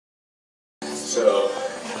So,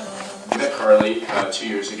 I met Carli 2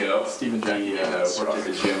 years ago. Steve and Jonny worked at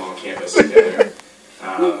the gym on campus together.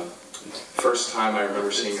 First time I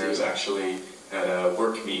remember seeing her was actually at a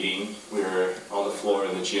work meeting. We were on the floor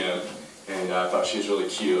in the gym, and I thought she was really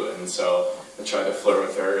cute, and so I tried to flirt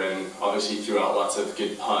with her, and obviously threw out lots of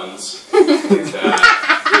good puns. And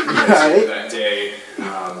that day,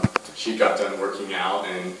 she got done working out,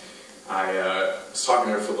 and I was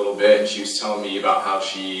talking to her for a little bit, and she was telling me about how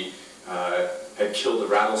she had killed a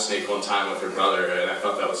rattlesnake one time with her brother, and I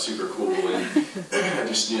thought that was super cool, and I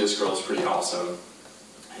just knew this girl was pretty awesome.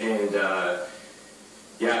 And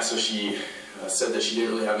yeah, so she said that she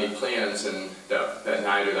didn't really have any plans that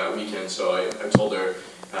night or that weekend, so I told her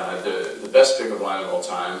the best pickup line of all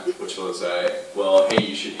time, which was, well, hey,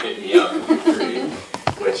 you should hit me up if you're free,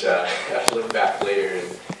 which I looked back later,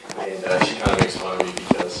 and she kind of makes fun of me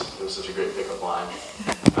because it was such a great pickup line.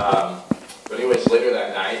 But anyways, later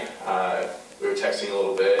that night, we were texting a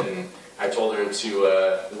little bit, and I told her to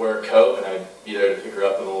wear a coat, and I'd be there to pick her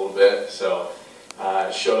up in a little bit. So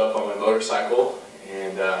I showed up on my motorcycle,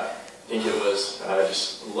 and I think it was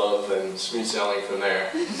just love and smooth sailing from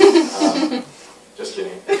there. Just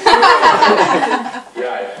kidding.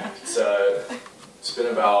 Yeah, it's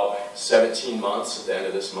been about 17 months at the end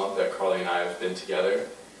of this month that Carli and I have been together.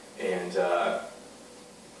 And,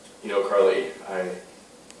 you know, Carli,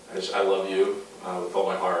 I love you with all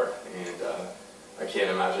my heart, and I can't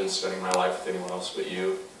imagine spending my life with anyone else but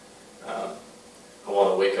you. I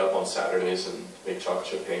want to wake up on Saturdays and make chocolate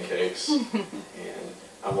chip pancakes, and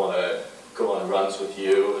I want to go on runs with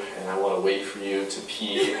you, and I want to wait for you to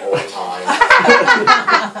pee all the time.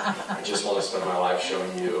 I just want to spend my life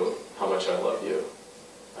showing you how much I love you.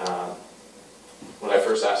 When I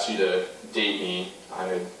first asked you to date me, I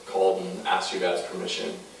had called and asked your dad's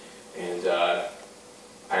permission, and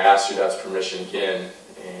I asked your dad's permission again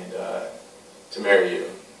and to marry you.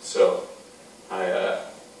 So I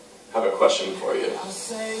have a question for you.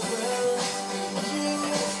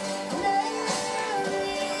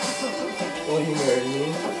 Will you marry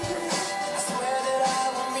me?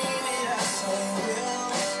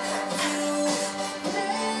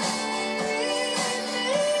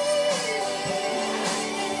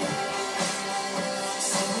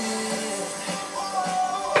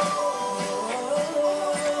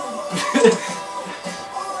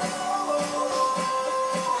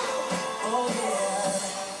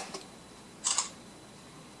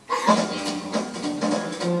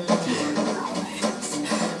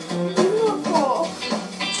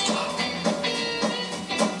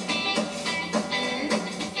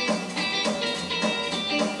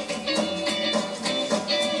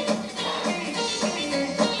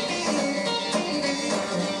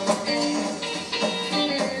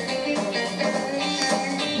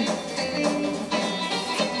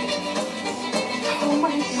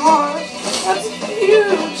 That's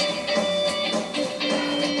huge!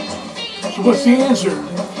 So what's the answer?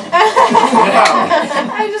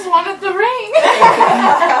 I just wanted the ring!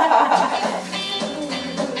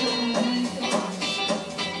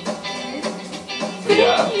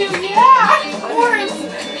 Yeah. Thank you, yeah! Of course!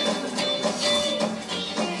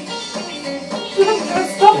 I'm gonna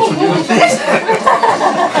stumble a little bit.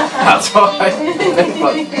 That's why.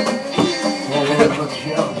 Well, let's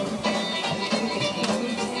show.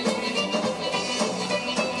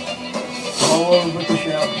 All over with the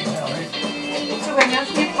shower now, right? So I have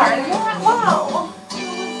to be a part of that? Wow!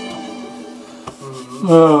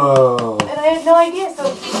 Oh. And I had no idea, so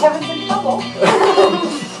Kevin's in trouble.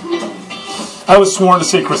 I was sworn to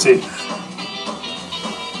secrecy.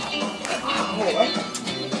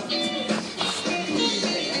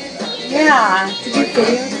 Yeah. Did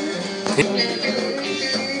you video?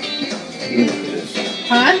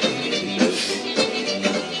 Huh?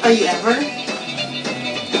 Are you ever?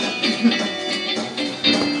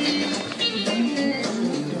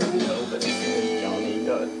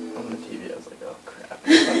 On the TV, I was like, oh crap.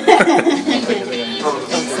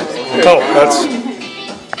 Oh, that's